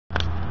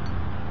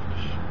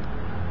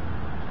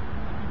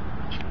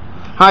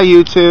Hi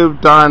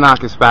YouTube,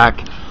 Daranakis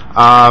back.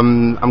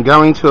 I'm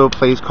going to a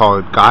place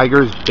called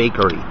Geiger's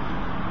Bakery,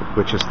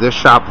 which is this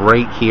shop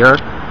right here.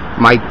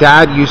 My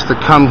dad used to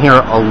come here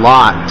a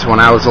lot when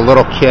I was a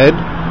little kid,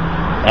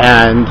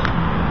 and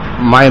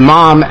my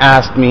mom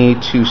asked me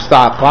to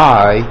stop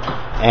by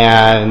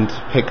and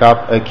pick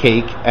up a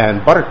cake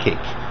and butter cake.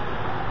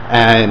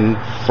 And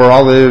for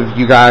all of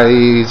you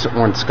guys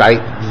on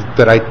Skype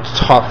that I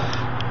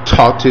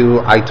talk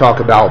to, I talk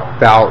about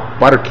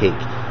butter cake.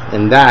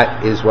 And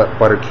that is what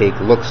butter cake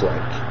looks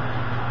like.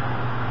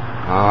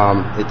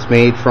 It's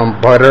made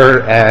from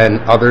butter and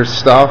other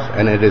stuff,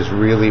 and it is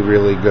really,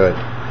 really good.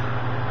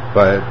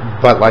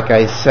 But like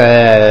I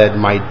said,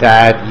 my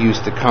dad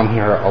used to come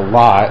here a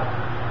lot.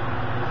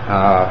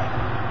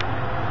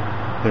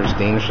 There's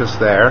Danishes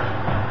there.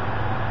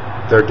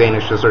 Their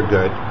Danishes are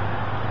good.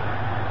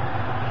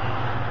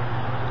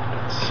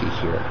 Let's see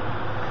here.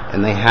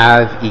 And they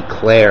have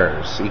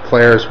eclairs.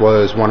 Eclairs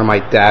was one of my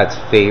dad's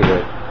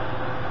favorite.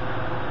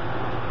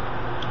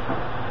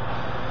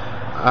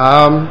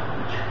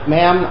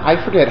 Ma'am, I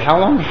forget, how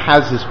long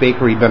has this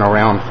bakery been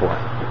around for?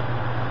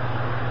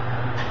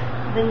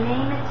 The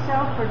name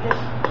itself, or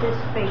just this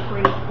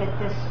bakery at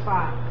this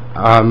spot?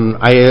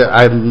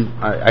 I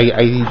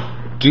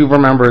do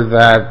remember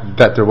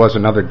that there was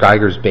another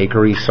Geiger's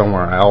Bakery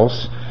somewhere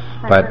else,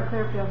 but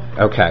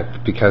okay,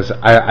 because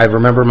I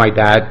remember my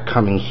dad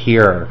coming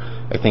here,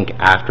 I think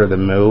after the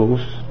move,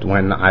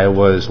 when I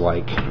was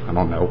like, I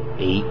don't know,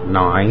 8,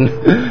 9.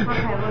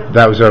 Okay,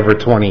 that was over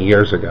 20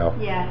 years ago.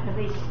 Yeah, at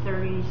least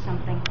 30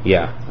 something.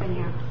 Yeah. It's been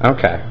here.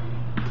 Okay.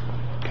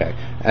 Okay.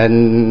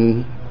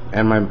 And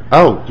my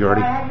you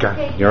already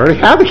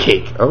have the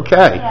cake.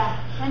 Okay. Yeah.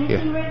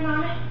 Anything written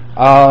on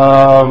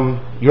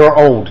it? You're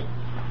old.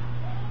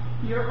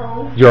 You're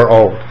old? You're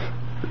old.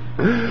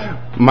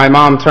 My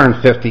mom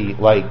turned 50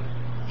 like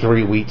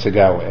 3 weeks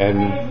ago, and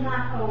That is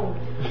not old.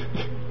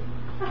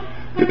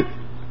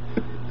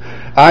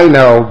 I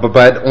know,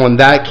 but on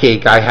that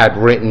cake I had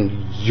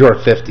written you're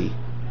 50.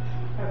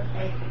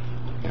 Okay.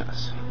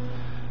 Yes.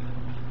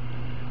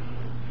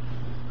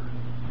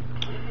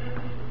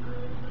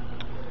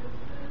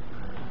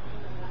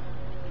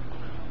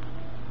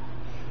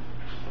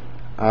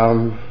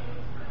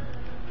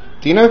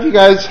 Do you know if you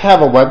guys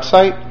have a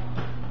website?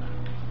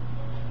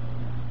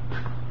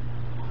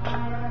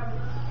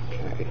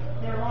 Okay.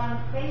 They're on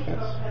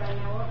Facebook that I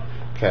know of.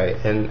 Okay,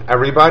 and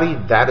everybody,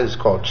 that is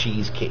called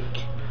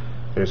cheesecake.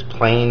 There's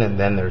plain, and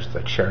then there's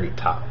the cherry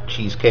top.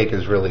 Cheesecake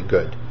is really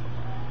good.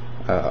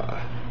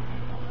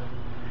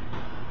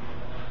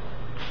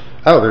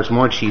 There's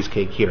more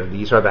cheesecake here.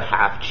 These are the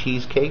half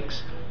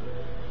cheesecakes.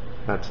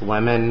 That's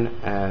lemon,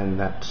 and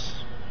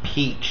that's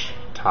peach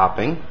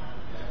topping.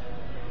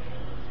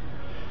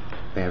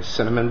 They have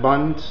cinnamon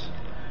buns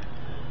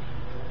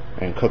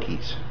and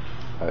cookies.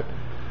 But,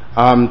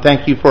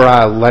 thank you for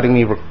letting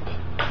me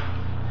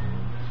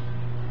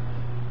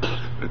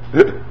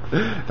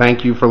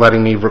thank you for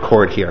letting me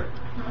record here.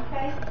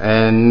 Okay.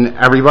 And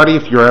everybody,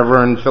 if you're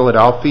ever in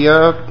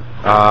Philadelphia,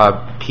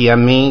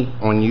 PM me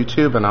on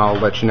YouTube, and I'll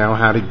let you know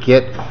how to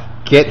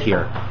get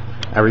here.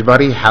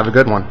 Everybody, have a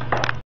good one.